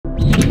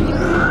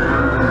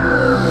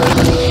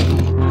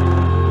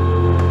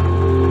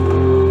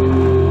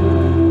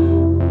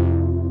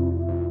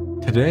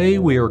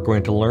are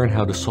going to learn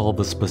how to solve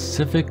a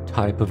specific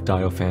type of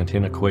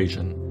Diophantine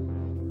equation,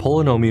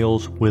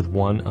 polynomials with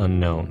one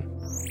unknown.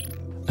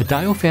 A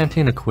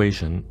Diophantine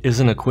equation is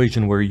an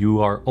equation where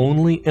you are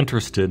only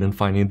interested in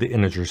finding the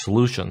integer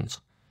solutions.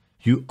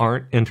 You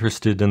aren't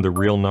interested in the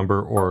real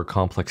number or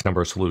complex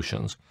number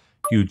solutions.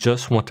 You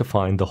just want to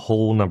find the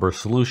whole number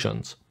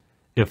solutions,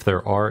 if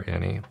there are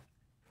any.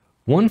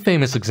 One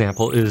famous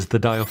example is the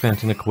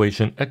Diophantine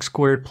equation x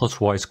squared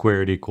plus y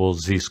squared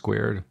equals z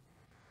squared.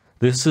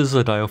 This is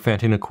a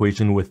Diophantine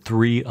equation with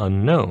three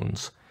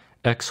unknowns,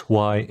 x,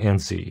 y, and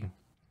z.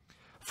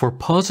 For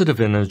positive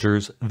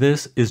integers,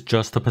 this is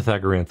just the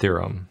Pythagorean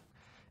theorem.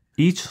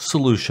 Each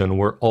solution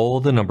where all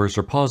the numbers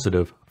are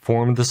positive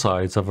form the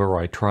sides of a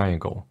right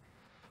triangle.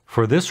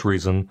 For this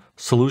reason,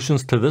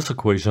 solutions to this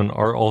equation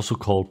are also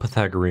called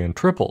Pythagorean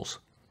triples.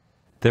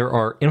 There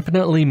are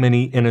infinitely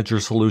many integer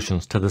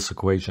solutions to this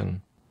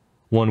equation.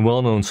 One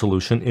well-known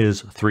solution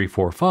is 3,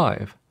 4,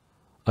 5.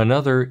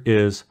 Another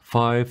is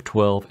 5,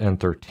 12, and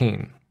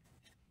 13.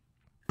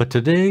 But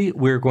today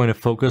we're going to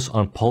focus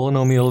on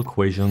polynomial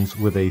equations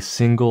with a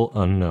single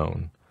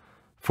unknown.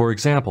 For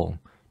example,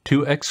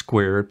 2x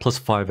squared plus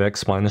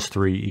 5x minus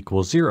 3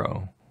 equals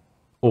 0.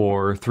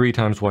 Or 3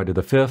 times y to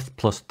the 5th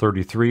plus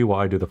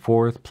 33y to the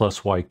 4th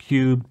plus y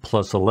cubed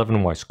plus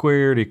 11y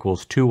squared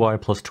equals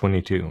 2y plus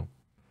 22.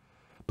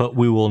 But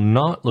we will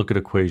not look at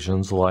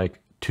equations like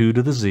 2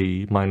 to the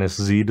z minus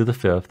z to the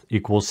 5th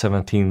equals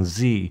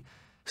 17z,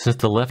 since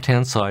the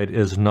left-hand side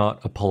is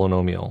not a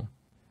polynomial.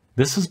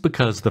 This is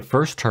because the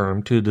first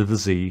term, 2 to the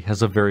z,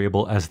 has a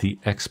variable as the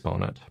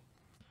exponent.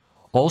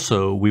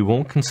 Also, we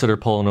won't consider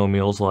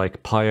polynomials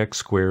like pi x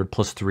squared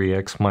plus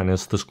 3x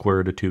minus the square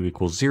root of 2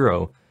 equals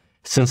 0,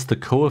 since the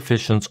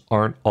coefficients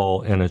aren't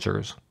all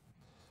integers.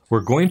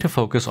 We're going to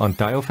focus on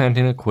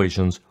Diophantine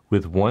equations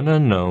with one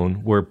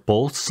unknown where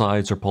both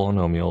sides are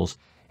polynomials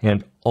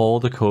and all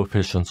the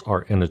coefficients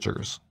are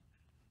integers.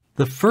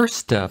 The first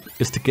step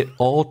is to get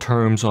all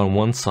terms on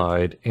one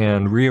side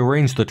and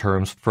rearrange the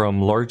terms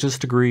from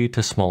largest degree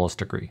to smallest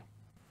degree.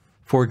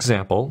 For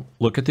example,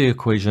 look at the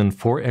equation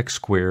 4x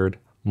squared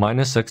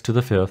minus x to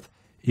the 5th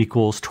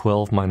equals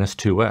 12 minus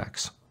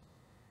 2x.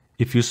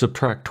 If you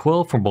subtract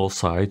 12 from both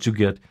sides, you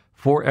get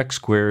 4x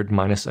squared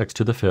minus x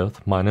to the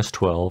 5th minus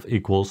 12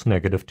 equals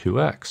negative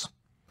 2x.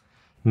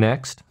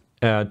 Next,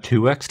 add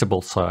 2x to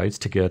both sides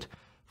to get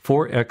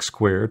 4x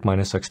squared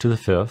minus x to the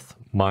 5th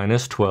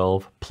minus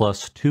 12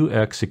 plus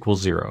 2x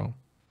equals 0.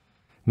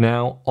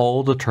 Now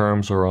all the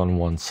terms are on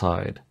one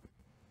side.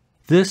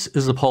 This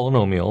is a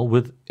polynomial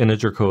with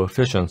integer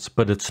coefficients,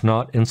 but it's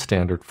not in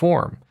standard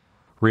form.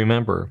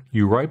 Remember,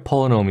 you write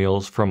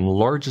polynomials from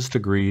largest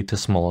degree to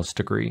smallest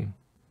degree.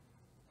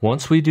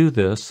 Once we do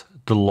this,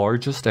 the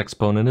largest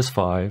exponent is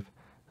 5,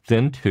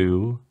 then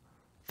 2,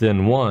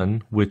 then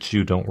 1, which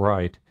you don't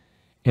write,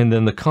 and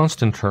then the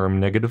constant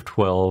term, negative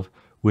 12,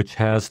 which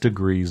has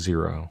degree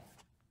 0.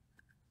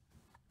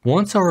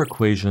 Once our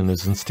equation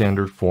is in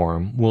standard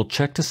form, we'll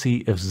check to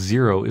see if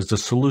 0 is the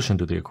solution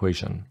to the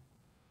equation.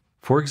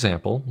 For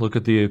example, look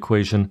at the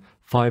equation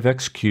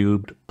 5x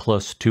cubed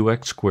plus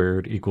 2x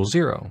squared equals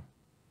 0.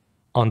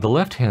 On the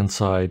left-hand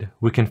side,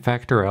 we can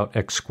factor out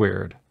x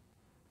squared.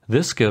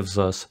 This gives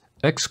us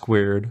x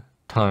squared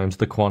times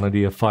the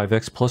quantity of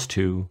 5x plus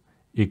 2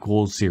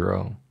 equals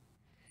 0.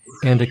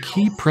 And a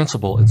key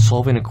principle in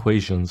solving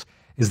equations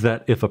is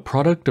that if a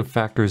product of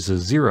factors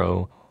is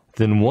 0,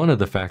 then one of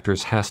the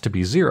factors has to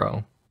be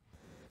 0.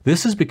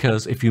 This is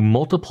because if you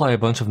multiply a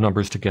bunch of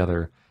numbers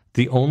together,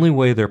 the only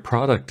way their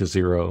product is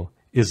 0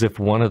 is if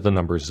one of the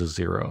numbers is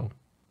 0.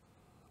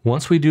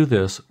 Once we do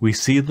this, we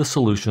see the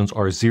solutions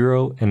are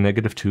 0 and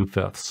negative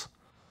 2/5.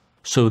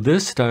 So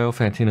this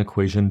Diophantine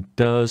equation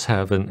does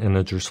have an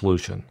integer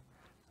solution,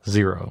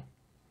 0.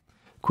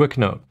 Quick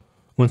note.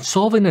 When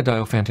solving a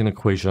Diophantine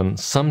equation,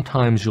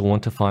 sometimes you'll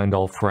want to find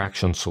all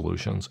fraction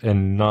solutions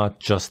and not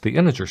just the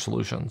integer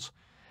solutions.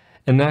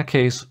 In that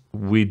case,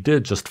 we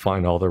did just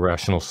find all the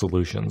rational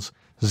solutions,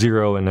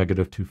 0 and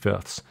negative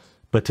 2/5.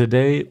 But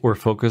today, we're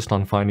focused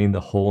on finding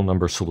the whole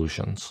number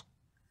solutions.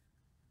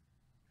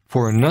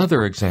 For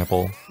another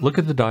example, look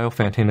at the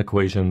Diophantine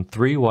equation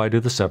 3y to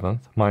the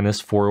 7th minus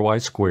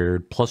 4y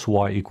squared plus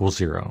y equals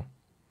 0.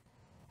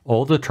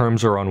 All the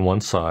terms are on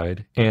one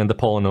side, and the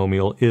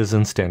polynomial is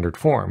in standard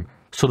form,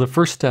 so the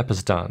first step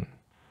is done.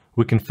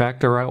 We can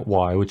factor out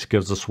y, which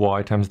gives us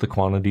y times the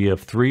quantity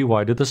of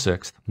 3y to the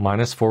 6th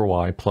minus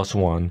 4y plus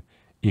 1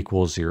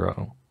 equals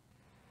 0.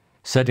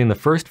 Setting the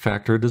first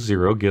factor to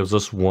 0 gives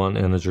us one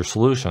integer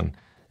solution,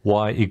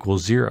 y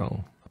equals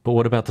 0. But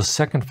what about the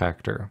second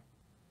factor?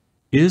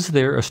 Is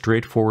there a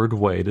straightforward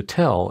way to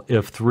tell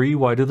if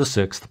 3y to the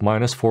 6th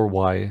minus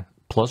 4y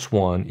plus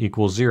 1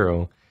 equals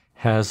 0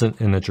 has an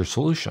integer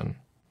solution?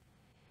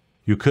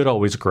 You could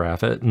always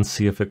graph it and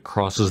see if it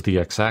crosses the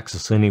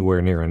x-axis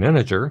anywhere near an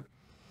integer.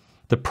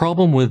 The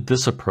problem with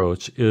this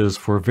approach is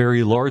for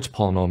very large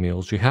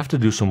polynomials, you have to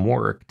do some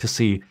work to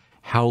see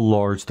how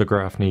large the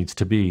graph needs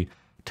to be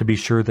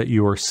sure that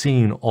you are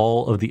seeing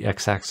all of the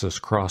x-axis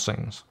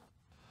crossings.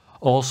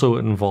 Also,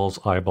 it involves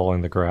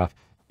eyeballing the graph.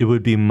 It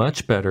would be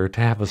much better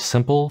to have a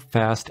simple,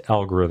 fast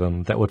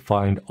algorithm that would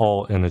find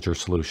all integer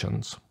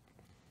solutions.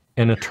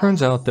 And it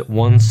turns out that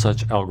one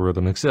such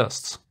algorithm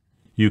exists.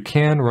 You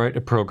can write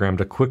a program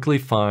to quickly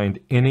find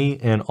any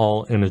and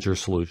all integer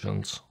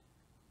solutions.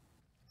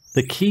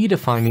 The key to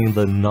finding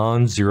the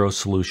non-zero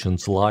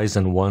solutions lies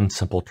in one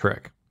simple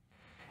trick.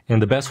 And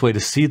the best way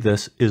to see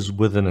this is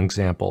with an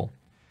example.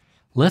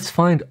 Let's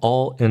find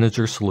all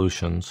integer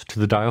solutions to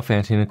the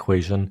Diophantine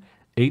equation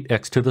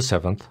 8x to the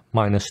 7th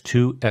minus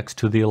 2x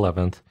to the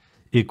 11th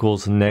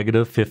equals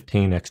negative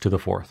 15x to the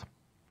 4th.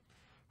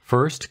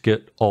 First,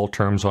 get all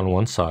terms on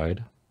one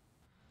side.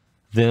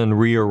 Then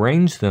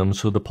rearrange them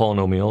so the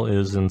polynomial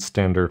is in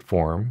standard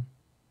form.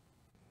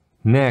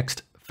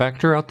 Next,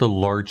 factor out the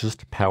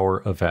largest power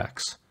of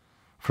x.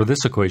 For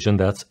this equation,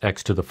 that's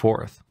x to the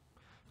 4th.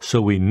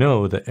 So we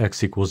know that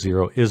x equals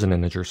 0 is an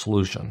integer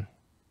solution.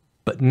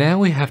 But now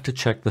we have to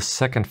check the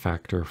second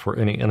factor for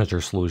any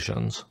integer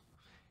solutions.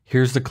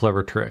 Here's the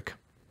clever trick.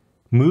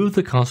 Move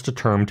the constant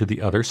term to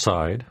the other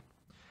side.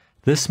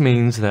 This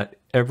means that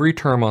every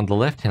term on the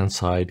left-hand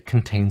side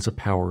contains a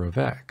power of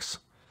x.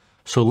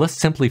 So let's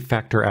simply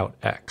factor out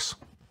x.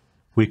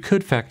 We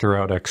could factor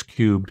out x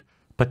cubed,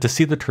 but to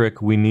see the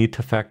trick, we need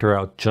to factor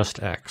out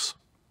just x.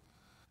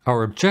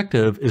 Our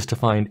objective is to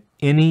find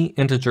any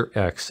integer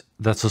x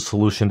that's a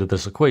solution to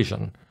this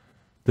equation.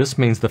 This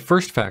means the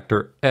first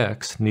factor,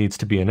 x, needs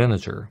to be an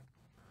integer.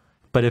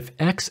 But if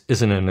x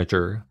is an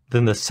integer,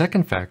 then the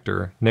second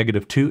factor,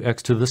 negative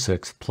 2x to the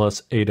 6th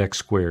plus 8x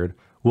squared,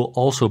 will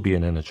also be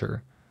an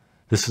integer.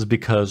 This is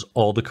because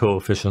all the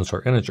coefficients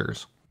are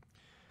integers.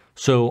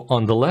 So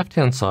on the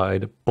left-hand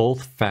side,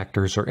 both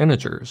factors are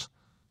integers.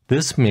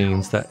 This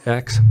means that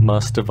x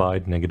must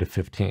divide negative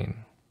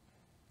 15.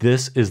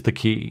 This is the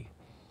key.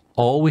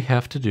 All we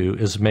have to do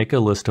is make a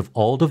list of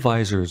all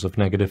divisors of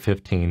negative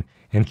 15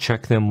 and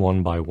check them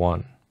one by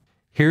one.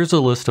 Here's a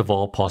list of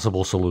all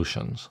possible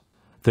solutions.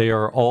 They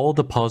are all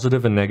the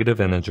positive and negative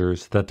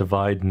integers that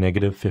divide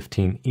negative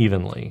 15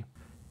 evenly.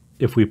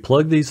 If we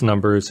plug these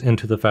numbers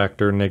into the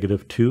factor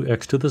negative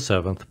 2x to the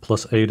 7th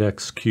plus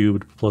 8x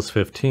cubed plus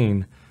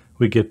 15,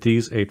 we get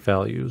these 8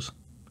 values.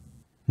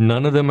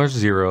 None of them are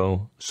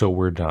 0, so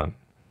we're done.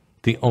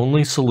 The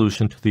only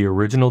solution to the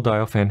original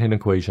Diophantine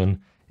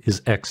equation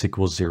is x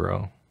equals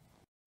 0.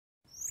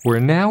 We're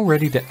now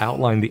ready to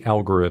outline the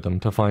algorithm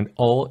to find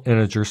all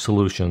integer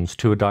solutions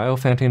to a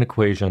Diophantine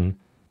equation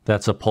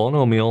that's a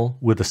polynomial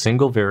with a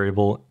single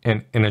variable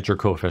and integer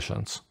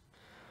coefficients.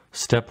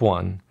 Step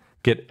 1.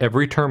 Get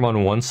every term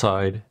on one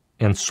side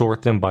and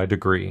sort them by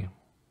degree.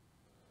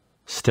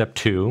 Step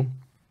 2.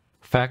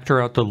 Factor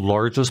out the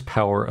largest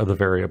power of the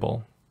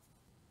variable.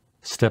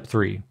 Step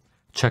 3.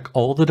 Check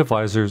all the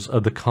divisors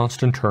of the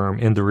constant term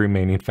in the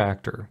remaining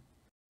factor.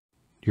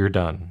 You're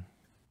done.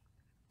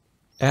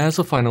 As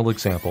a final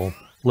example,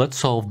 let's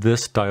solve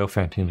this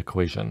Diophantine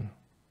equation.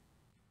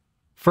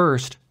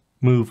 First,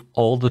 move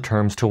all the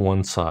terms to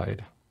one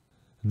side.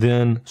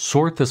 Then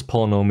sort this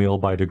polynomial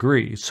by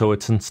degree so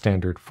it's in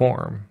standard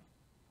form.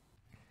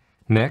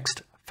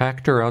 Next,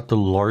 factor out the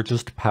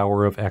largest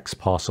power of x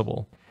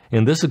possible.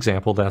 In this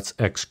example, that's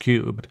x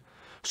cubed.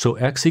 So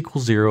x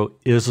equals 0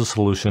 is a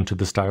solution to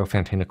this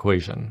Diophantine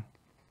equation.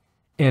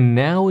 And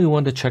now we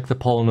want to check the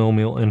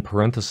polynomial in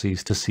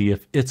parentheses to see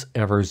if it's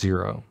ever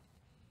 0.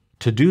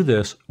 To do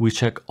this, we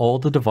check all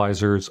the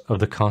divisors of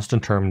the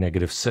constant term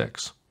negative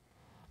 6.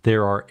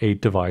 There are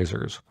 8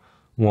 divisors: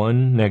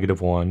 1,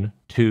 negative 1,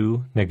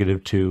 2,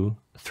 negative 2,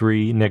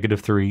 3, negative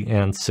 3,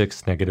 and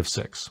 6, negative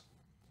 6.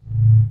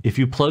 If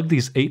you plug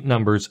these 8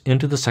 numbers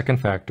into the second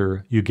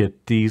factor, you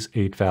get these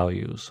 8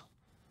 values.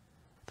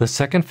 The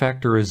second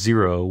factor is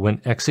 0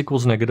 when x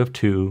equals negative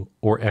 2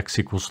 or x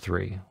equals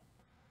 3.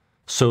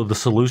 So the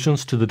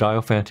solutions to the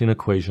Diophantine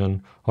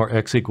equation are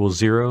x equals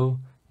 0,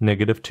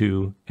 negative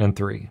 2, and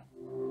 3.